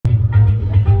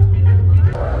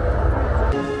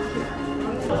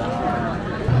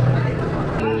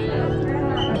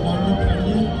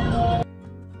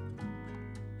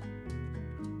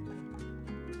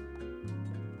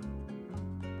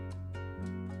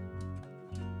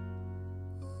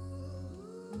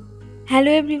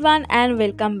Hello everyone and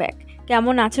welcome back.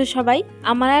 কেমন আছো সবাই?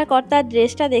 আমার আর কর্তার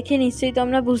ড্রেসটা দেখে নিশ্চয়ই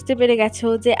তোমরা বুঝতে পেরে গেছো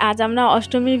যে আজ আমরা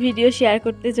অষ্টমীর ভিডিও শেয়ার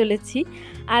করতে চলেছি।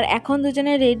 আর এখন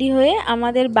দুজনে রেডি হয়ে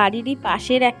আমাদের বাড়িরই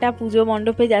পাশের একটা পুজো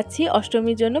মণ্ডপে যাচ্ছি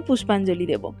অষ্টমীর জন্য পুষ্পাঞ্জলি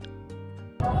দেব।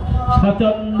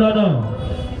 সচন্দন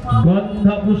গন্ধ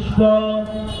পুষ্প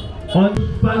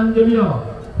পুষ্পাঞ্জলি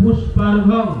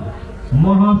পুষ্পার্ঘ্যং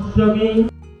মহাষ্টমী।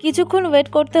 কিছুক্ষণ ওয়েট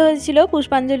করতে হয়েছিল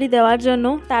পুষ্পাঞ্জলি দেওয়ার জন্য,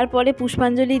 তারপরে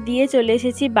পুষ্পাঞ্জলি দিয়ে চলে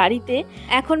এসেছি বাড়িতে।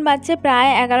 এখন বাজছে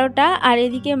প্রায় 11টা, আর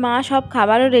এদিকে মা সব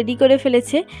খাবারও রেডি করে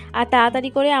ফেলেছে আর তাড়াতাড়ি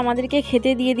করে আমাদেরকে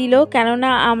খেতে দিয়ে দিল, কেননা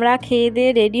আমরা খেয়ে দিয়ে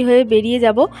রেডি হয়ে বেরিয়ে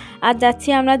যাব। আর যাচ্ছি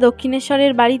আমরা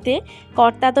দক্ষিণেশ্বরের বাড়িতে।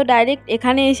 কর্তা তো ডাইরেক্ট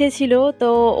এখানে এসেছিল, তো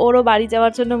ওরও বাড়ি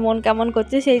যাওয়ার জন্য মন কেমন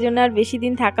করছে, সেই জন্য আর বেশি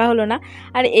দিন থাকা হলো না।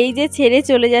 আর এই যে ছেড়ে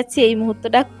চলে যাচ্ছি, এই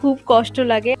মুহূর্তটা খুব কষ্ট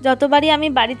লাগে। যতবারই আমি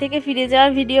বাড়ি থেকে ফিরে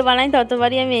যাওয়ার ভিডিও বানাই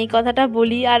ততবারই আমি এই কথাটা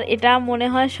বলি, আর এটা মনে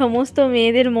হয় সমস্ত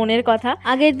মেয়েদের মনের কথা।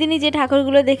 আগের দিনই যে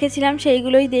ঠাকুরগুলো দেখেছিলাম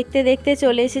সেইগুলোই দেখতে দেখতে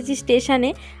চলে এসেছি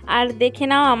স্টেশনে। আর দেখে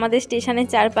নাও আমাদের স্টেশনের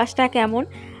চারপাশটা কেমন।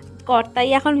 কর্তাই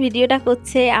এখন ভিডিওটা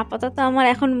করছে, আপাতত আমার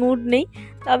এখন মুড নেই,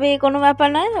 তবে কোনো ব্যাপার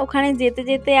নয়। ওখানে যেতে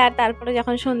যেতে আর তারপরে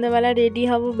যখন সন্ধ্যেবেলা রেডি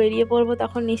হব, বেরিয়ে পড়বো,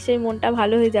 তখন নিশ্চয়ই মনটা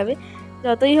ভালো হয়ে যাবে।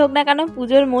 যতই হোক না কেন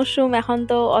পুজোর মরশুম, এখন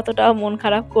তো অতটাও মন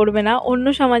খারাপ করবে না, অন্য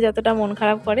সময় যতটা মন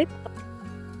খারাপ করে।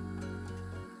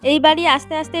 এই বাড়ি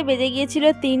আস্তে আস্তে বেজে গিয়েছিল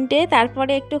 3টে,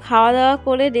 তারপরে একটু খাওয়া দাওয়া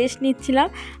করে রেস্ট নিচ্ছিলাম।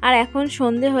 আর এখন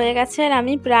সন্ধে হয়ে গেছে আর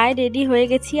আমি প্রায় রেডি হয়ে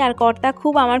গেছি। আর কর্তা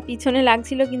খুব আমার পিছনে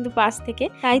লাগছিল কিন্তু পাশ থেকে,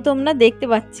 তাই তোমরা দেখতে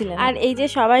পাচ্ছিলে। আর এই যে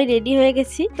সবাই রেডি হয়ে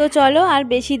গেছি, তো চলো আর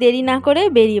বেশি দেরি না করে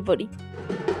বেরিয়ে পড়ি।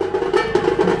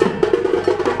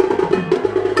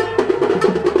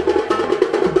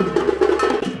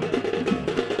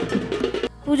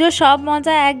 পুজোর সব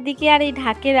মজা একদিকে, আর এই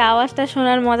ঢাকের আওয়াজটা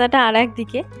শোনার মজাটা আর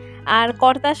একদিকে। আর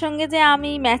কর্তার সঙ্গে যে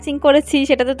আমি ম্যাচিং করেছি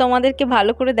সেটা তো তোমাদেরকে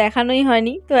ভালো করে দেখানোই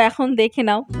হয়নি, তো এখন দেখে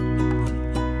নাও।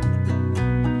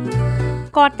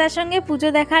 কর্তার সঙ্গে পুজো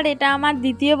দেখার এটা আমার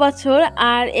 2য় বছর।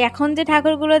 আর এখন যে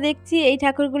ঠাকুরগুলো দেখছি এই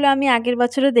ঠাকুরগুলো আমি আগের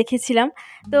বছরও দেখেছিলাম।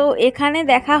 তো এখানে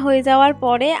দেখা হয়ে যাওয়ার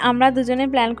পরে আমরা দুজনে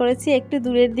প্ল্যান করেছি একটু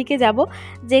দূরের দিকে যাব,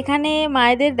 যেখানে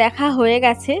মায়েদের দেখা হয়ে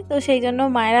গেছে, তো সেই জন্য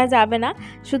মায়েরা যাবে না,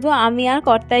 শুধু আমি আর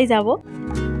কর্তাই যাব।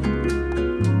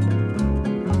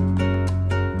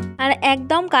 আর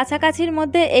একদম কাছাকাছির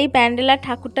মধ্যে এই প্যান্ডেলার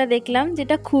ঠাকুরটা দেখলাম,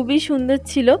 যেটা খুবই সুন্দর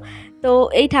ছিল। তো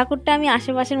এই ঠাকুরটা আমি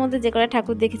আশেপাশের মধ্যে যে কটা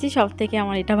ঠাকুর দেখেছি সব থেকে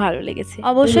আমার এটা ভালো লেগেছে,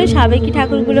 অবশ্যই সাবেকি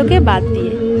ঠাকুরগুলোকে বাদ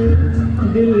দিয়ে।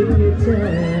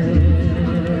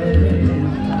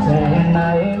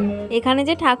 এখানে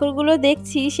যে ঠাকুরগুলো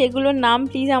দেখছি সেগুলোর নাম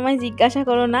প্লিজ আমায় জিজ্ঞাসা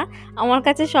করো না, আমার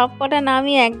কাছে সব কটা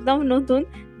নামই একদম নতুন।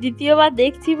 2য়বার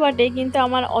দেখছি বটে, কিন্তু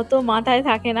আমার অত মাথায়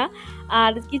থাকে না।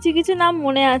 আর কিছু কিছু নাম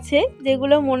মনে আছে,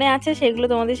 যেগুলো মনে আছে সেগুলো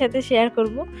তোমাদের সাথে শেয়ার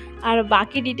করব, আর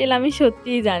বাকি ডিটেল আমি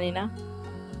সত্যিই জানি না।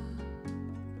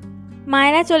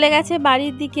 মায়েরা চলে গেছে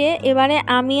বাড়ির দিকে, এবারে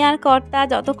আমি আর কর্তা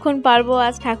যতক্ষণ পারবো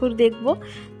আজ ঠাকুর দেখব।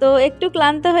 তো একটু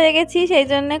ক্লান্ত হয়ে গেছি, সেই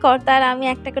জন্য কর্তা আর আমি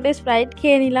একটা করে স্প্রাইট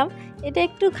খেয়ে নিলাম। এটা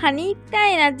একটু খানিকটা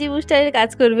এনার্জি বুস্টারের কাজ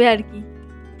করবে আর কি।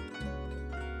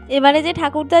 এবারে যে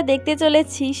ঠাকুরটা দেখতে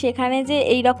চলেছি সেখানে যে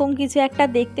এই রকম কিছু একটা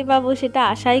দেখতে পাবো সেটা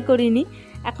আশাই করিনি।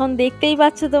 এখন দেখতেই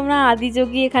পাচ্ছ তোমরা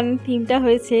আদিযোগী এখানে থিমটা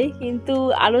হয়েছে, কিন্তু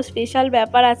আরও স্পেশাল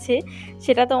ব্যাপার আছে,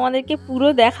 সেটা তোমাদেরকে পুরো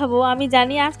দেখাবো। আমি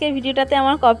জানি আজকের ভিডিওটাতে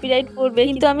আমার কপিরাইট পড়বে,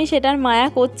 কিন্তু আমি সেটার মায়া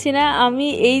করছি না। আমি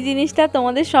এই জিনিসটা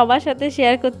তোমাদের সবার সাথে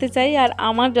শেয়ার করতে চাই, আর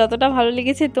আমার যতটা ভালো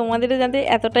লেগেছে তোমাদেরও যাতে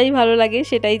এতটাই ভালো লাগে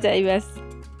সেটাই চাই ব্যাস।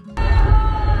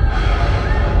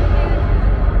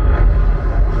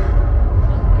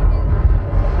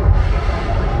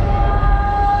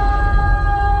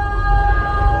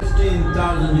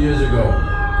 Years ago,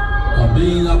 a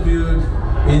being appeared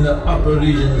in the upper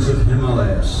regions of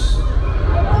Himalayas.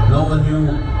 No one knew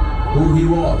who he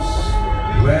was,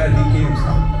 where he came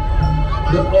from.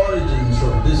 The origins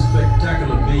of this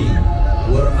spectacular being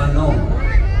were unknown.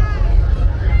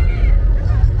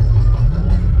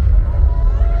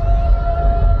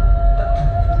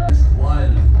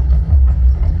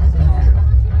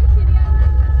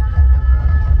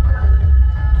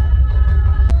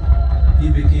 He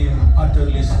became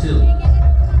utterly still.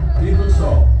 People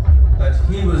saw that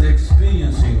he was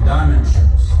experiencing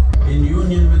dimensions in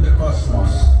union with the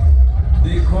cosmos.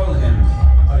 They call him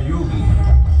a yogi.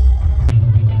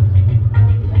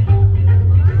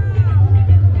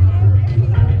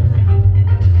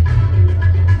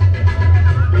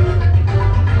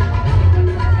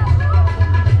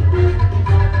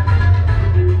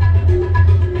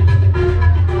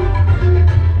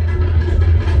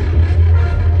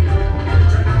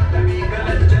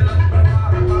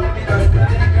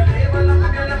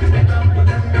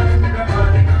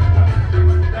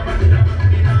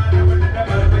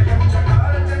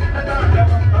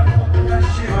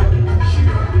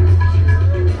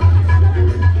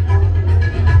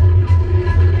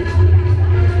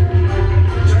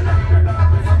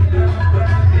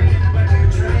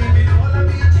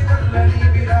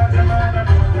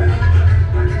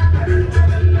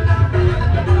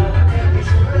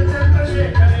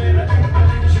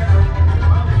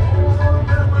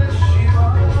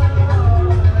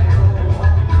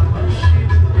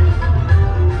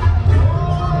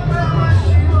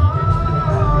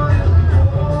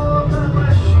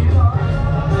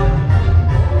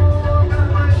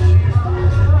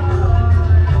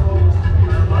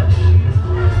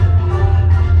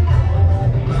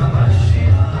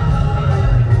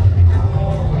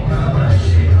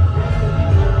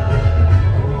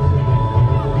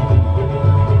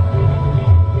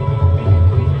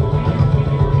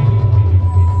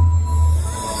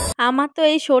 আমার তো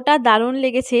এই শোটা দারুণ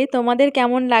লেগেছে, তোমাদের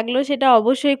কেমন লাগলো সেটা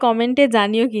অবশ্যই কমেন্টে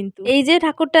জানিও। কিন্তু এই যে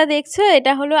ঠাকুরটা দেখছো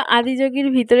এটা হলো আদিযোগীর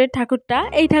ভিতরের ঠাকুরটা,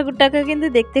 এই ঠাকুরটাকে কিন্তু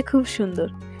দেখতে খুব সুন্দর।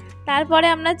 তারপরে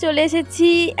আমরা চলে এসেছি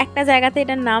একটা জায়গাতে,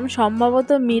 এটার নাম সম্ভবত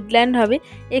মিডল্যান্ড হবে,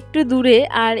 একটু দূরে।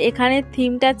 আর এখানে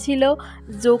থিমটা ছিল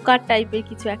জোকার টাইপের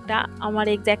কিছু একটা, আমার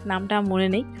এক্স্যাক্ট নামটা মনে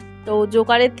নেই। তো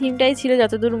জোকারের থিমটাই ছিল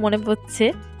যতদূর মনে পড়ছে।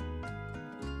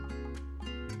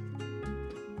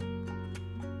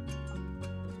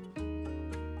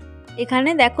 এখানে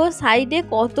দেখো সাইডে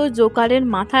কত জোকারের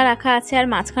মাথা রাখা আছে, আর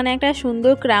মাঝখানে একটা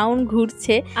সুন্দর ক্রাউন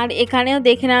ঘুরছে। আর এখানেও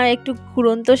দেখে নাও একটু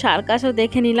ঘুরন্ত সার্কাসও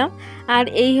দেখে নিলাম। আর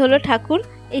এই হলো ঠাকুর,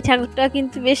 এই ঠাকুরটা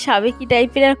কিন্তু বেশ সাবেকি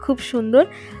টাইপের আর খুব সুন্দর।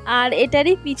 আর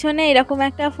এটারই পিছনে এরকম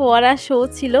একটা ফোয়ারা শো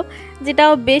ছিল,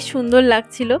 যেটাও বেশ সুন্দর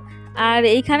লাগছিল। আর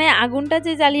এইখানে আগুনটা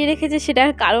যে জ্বালিয়ে রেখেছে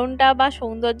সেটার কারণটা বা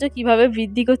সৌন্দর্য কিভাবে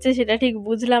বৃদ্ধি করছে সেটা ঠিক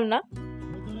বুঝলাম না।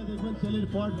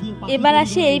 এবার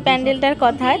আসি এই প্যান্ডেলটার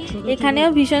কথায়, এখানেও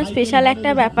ভীষণ স্পেশাল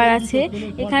একটা ব্যাপার আছে।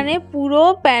 এখানে পুরো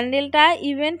প্যান্ডেলটা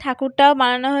ইভেন ঠাকুরটাও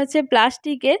বানানো হয়েছে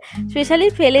প্লাস্টিকের, স্পেশালি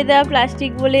ফেলে দেওয়া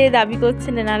প্লাস্টিক বলে দাবি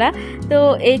করছেন এনারা। তো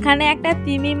এইখানে একটা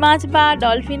তিমি মাছ বা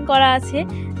ডলফিন করা আছে,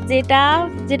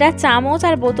 যেটা চামচ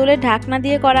আর বোতলের ঢাকনা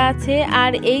দিয়ে করা আছে।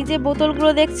 আর এই যে বোতলগুলো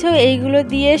দেখছো এইগুলো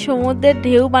দিয়ে সমুদ্রের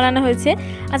ঢেউ বানানো হয়েছে।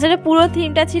 আসলে পুরো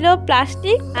থিমটা ছিল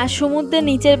প্লাস্টিক আর সমুদ্রের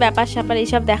নিচের ব্যাপার স্যাপার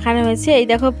এইসব দেখানো হয়েছে। এই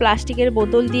দেখো প্লাস্টিকের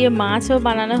বোতল দিয়ে মাছও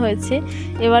বানানো হয়েছে।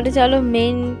 এবারে চলো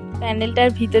মেইন প্যান্ডেলটার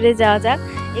ভিতরে যাওয়া যাক।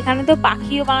 এখানে তো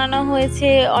পাখিও বানানো হয়েছে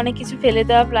অনেক কিছু ফেলে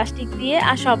দেওয়া প্লাস্টিক দিয়ে।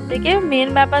 আর সব থেকে মেন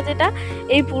ব্যাপার যেটা,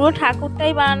 এই পুরো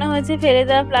ঠাকুরটাই বানানো হয়েছে ফেলে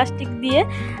দেওয়া প্লাস্টিক দিয়ে।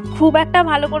 খুব একটা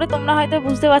ভালো করে তোমরা হয়তো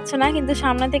বুঝতে পারছো না, কিন্তু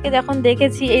সামনে থেকে যখন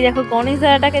দেখেছি, এই দেখো গণেশ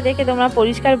দাদাটাকে দেখে তোমরা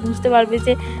পরিষ্কার বুঝতে পারবে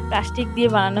যে প্লাস্টিক দিয়ে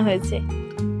বানানো হয়েছে।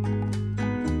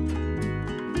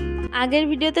 আগের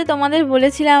ভিডিওতে তোমাদের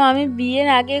বলেছিলাম আমি বিয়ের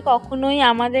আগে কখনোই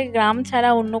আমাদের গ্রাম ছাড়া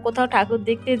অন্য কোথাও ঠাকুর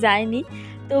দেখতে যাইনি।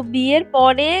 তো বিয়ের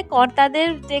পরে কর্তাদের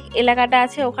যে এলাকাটা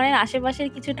আছে ওখানে আশেপাশের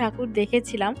কিছু ঠাকুর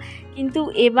দেখেছিলাম, কিন্তু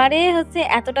এবারে হচ্ছে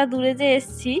এতটা দূরে যে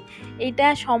এসছি, এটা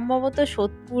সম্ভবত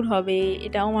সোদপুর হবে,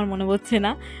 এটাও আমার মনে পড়ছে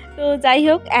না। তো যাই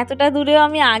হোক, এতটা দূরেও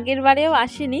আমি আগের বারেও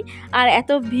আসিনি, আর এত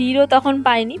ভিড়ও তখন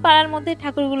পাইনি। পাড়ার মধ্যে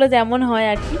ঠাকুরগুলো যেমন হয়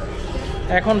আর কি।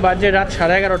 এখন বাজে রাত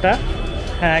 11:30,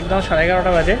 হ্যাঁ একদম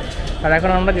 11:30 বাজে। আর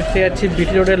এখন আমরা দেখতে যাচ্ছি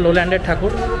বিটি রোডের লোল্যান্ডের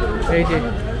ঠাকুর, এই যে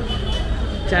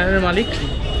চ্যানেলের মালিক।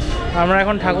 আমরা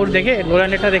এখন ঠাকুর দেখে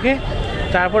লোল্যান্ডেরটা দেখে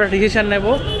তারপরে ডিসিশান নেব,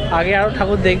 আগে আরও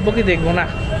ঠাকুর দেখবো কি দেখবো না।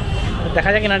 দেখা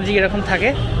যাক এনার্জি এরকম থাকে,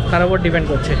 তার উপর ডিপেন্ড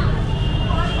করছে।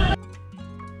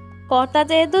 কর্তা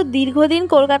যেহেতু দীর্ঘদিন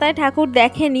কলকাতায় ঠাকুর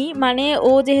দেখেনি, মানে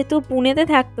ও যেহেতু পুনেতে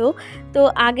থাকতো, তো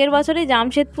আগের বছরে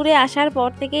জামশেদপুরে আসার পর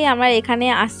থেকেই আমরা এখানে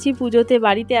আসছি, পুজোতে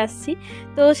বাড়িতে আসছি।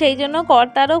 তো সেই জন্য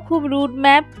কর্তারও খুব রুট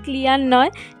ম্যাপ ক্লিয়ার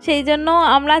নয়, সেই জন্য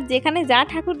আমরা যেখানে যা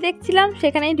ঠাকুর দেখছিলাম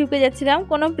সেখানেই ঢুকে যাচ্ছিলাম,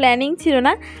 কোনো প্ল্যানিং ছিল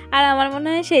না। আর আমার মনে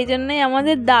হয় সেই জন্যই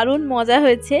আমাদের দারুণ মজা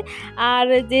হয়েছে। আর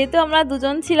যেহেতু আমরা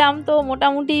দুজন ছিলাম, তো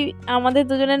মোটামুটি আমাদের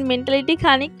দুজনের মেন্টালিটি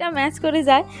খানিকটা ম্যাচ করে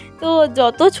যায়। তো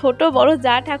যত ছোট বড়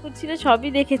যা ঠাকুর ছিল সবই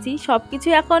দেখেছি, সব কিছু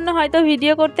এখন হয়তো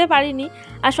ভিডিও করতে পারিনি,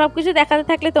 আর সব কিছু দেখাতে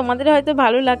থাকলে তোমাদের হয়তো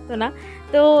ভালো লাগতো না।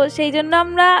 তো সেই জন্য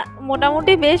আমরা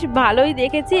মোটামুটি বেশ ভালোই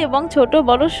দেখেছি এবং ছোট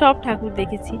বড় সব ঠাকুর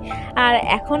দেখেছি। আর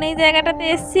এখন এই জায়গাটাতে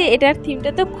এসেছি, এটার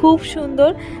থিমটা তো খুব সুন্দর,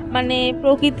 মানে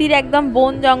প্রকৃতির একদম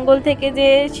বন জঙ্গল থেকে যে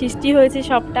সৃষ্টি হয়েছে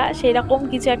সবটা, সেই রকম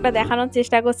কিছু একটা দেখানোর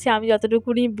চেষ্টা করছি আমি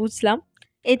যতটুকুনি বুঝলাম।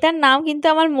 এটার নাম কিন্তু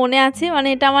আমার মনে আছে, মানে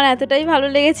এটা আমার এতটাই ভালো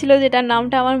লেগেছিল যেটার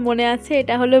নামটা আমার মনে আছে।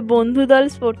 এটা হলো বন্ধুদল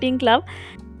স্পোর্টিং ক্লাব।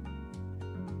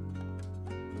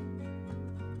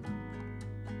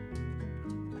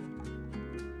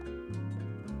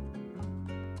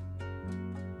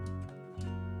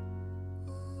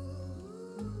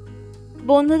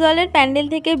 বন্ধুদলের প্যান্ডেল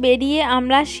থেকে বেরিয়ে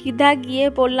আমরা সিধা গিয়ে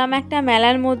পড়লাম একটা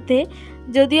মেলার মধ্যে।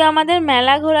 যদিও আমাদের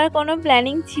মেলা ঘোরার কোনো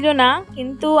প্ল্যানিং ছিল না,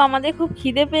 কিন্তু আমাদের খুব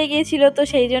খিদে পেয়ে গিয়েছিল, তো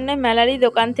সেই জন্য মেলারই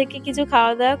দোকান থেকে কিছু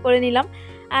খাওয়া দাওয়া করে নিলাম।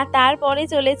 আর তারপরে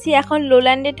চলেছি এখন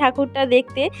লোল্যান্ডের ঠাকুরটা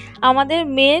দেখতে। আমাদের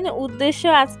মেন উদ্দেশ্য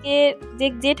আজকে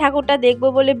যে ঠাকুরটা দেখব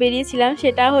বলে বেরিয়েছিলাম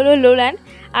সেটা হলো লোল্যান্ড,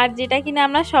 আর যেটা কিনা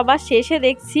আমরা সবার শেষে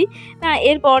দেখছি না।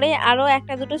 এরপরে আরও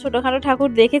একটা দুটো ছোটোখাটো ঠাকুর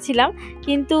দেখেছিলাম,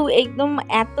 কিন্তু একদম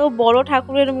এত বড়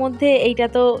ঠাকুরের মধ্যে এইটা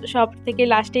তো সব থেকে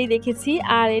লাস্টেই দেখেছি।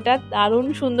 আর এটা দারুণ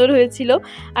সুন্দর হয়েছিল।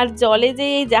 আর জলে যে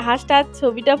এই জাহাজটার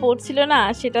ছবিটা পড়ছিল না,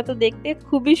 সেটা তো দেখতে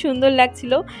খুবই সুন্দর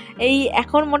লাগছিল। এই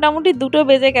এখন মোটামুটি 2টো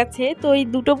বেজে গেছে, তো এই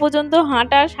 2টো পর্যন্ত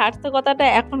হাঁটার সার্থকতাটা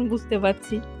এখন বুঝতে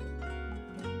পারছি।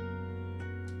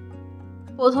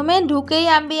 প্রথমে ঢুকেই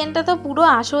অ্যাম্বিয়েন্টটা তো পুরো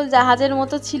আসল জাহাজের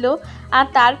মতো ছিল, আর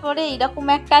তারপরে এরকম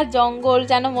একটা জঙ্গল,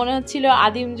 যেন মনে হচ্ছিল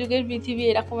আদিম যুগের পৃথিবী,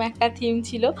 এরকম একটা থিম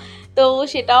ছিল। তো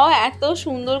সেটাও এত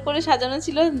সুন্দর করে সাজানো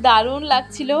ছিল, দারুণ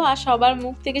লাগছিল। আর সবার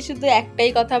মুখ থেকে শুধু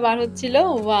একটাই কথা বার হচ্ছিল,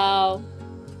 ওয়াও।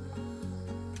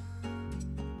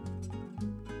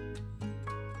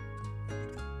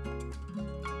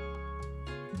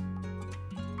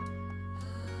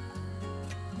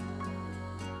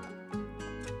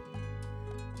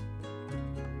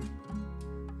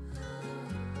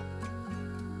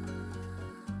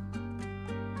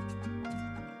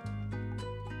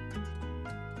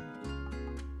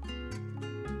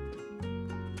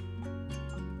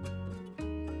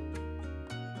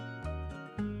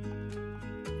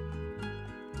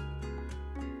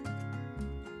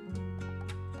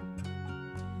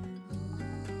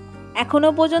 এখনো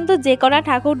পর্যন্ত যে কটা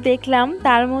ঠাকুর দেখলাম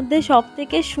তার মধ্যে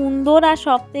সবথেকে সুন্দর আর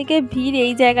সবথেকে ভিড়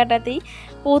এই জায়গাটাতেই।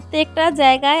 প্রত্যেকটা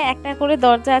জায়গায় একটা করে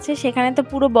দরজা আছে, সেখানে তো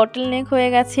পুরো বটলনেক হয়ে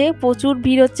গেছে, প্রচুর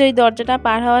ভিড় হচ্ছে ওই দরজাটা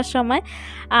পার হওয়ার সময়।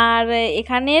 আর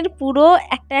এখানের পুরো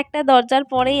একটা একটা দরজার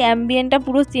পরেই অ্যাম্বিয়েন্টটা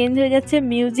পুরো চেঞ্জ হয়ে যাচ্ছে,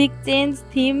 মিউজিক চেঞ্জ,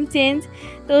 থিম চেঞ্জ,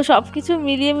 তো সব কিছু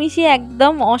মিলিয়ে মিশিয়ে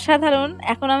একদম অসাধারণ।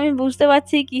 এখন আমি বুঝতে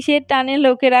পারছি কিসের টানে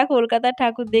লোকেরা কলকাতার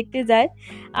ঠাকুর দেখতে যায়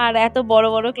আর এত বড়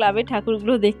বড় ক্লাবের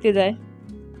ঠাকুরগুলো দেখতে যায়।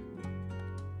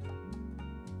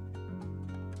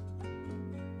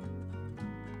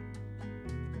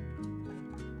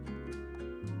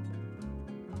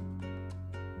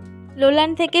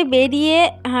 লোলান থেকে বেরিয়ে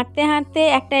হাঁটতে হাঁটতে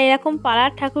একটা এরকম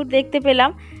পাড়ার ঠাকুর দেখতে পেলাম,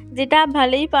 যেটা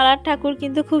ভালোই পাড়ার ঠাকুর,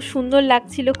 কিন্তু খুব সুন্দর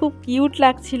লাগছিল, খুব কিউট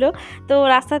লাগছিল। তো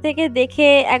রাস্তা থেকে দেখে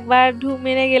একবার ঢু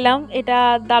মেরে গেলাম, এটা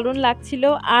দারুণ লাগছিল।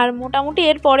 আর মোটামুটি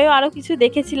এর পরেও আরও কিছু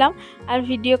দেখেছিলাম, আর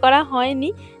ভিডিও করা হয়নি।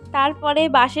 তারপরে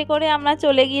বাসে করে আমরা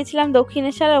চলে গিয়েছিলাম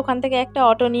দক্ষিণেশ্বর, ওখান থেকে একটা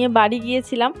অটো নিয়ে বাড়ি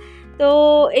গিয়েছিলাম। তো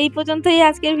এই পর্যন্তই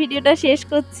আজকের ভিডিওটা শেষ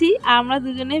করছি। আমরা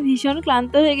দুজনে ভীষণ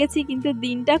ক্লান্ত হয়ে গেছি, কিন্তু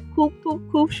দিনটা খুব খুব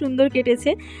খুব সুন্দর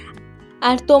কেটেছে।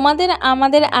 আর তোমাদের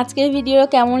আমাদের আজকের ভিডিও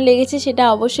কেমন লেগেছে সেটা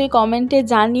অবশ্যই কমেন্টে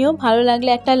জানিও। ভালো লাগলে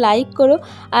একটা লাইক করো,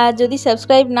 আর যদি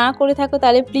সাবস্ক্রাইব না করে থাকো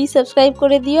তাহলে প্লিজ সাবস্ক্রাইব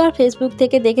করে দিও। আর ফেসবুক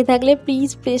থেকে দেখে থাকলে প্লিজ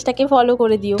পেজটাকে ফলো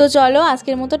করে দিও। তো চলো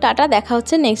আজকের মতো টাটা, দেখা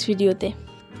হচ্ছে নেক্সট ভিডিওতে।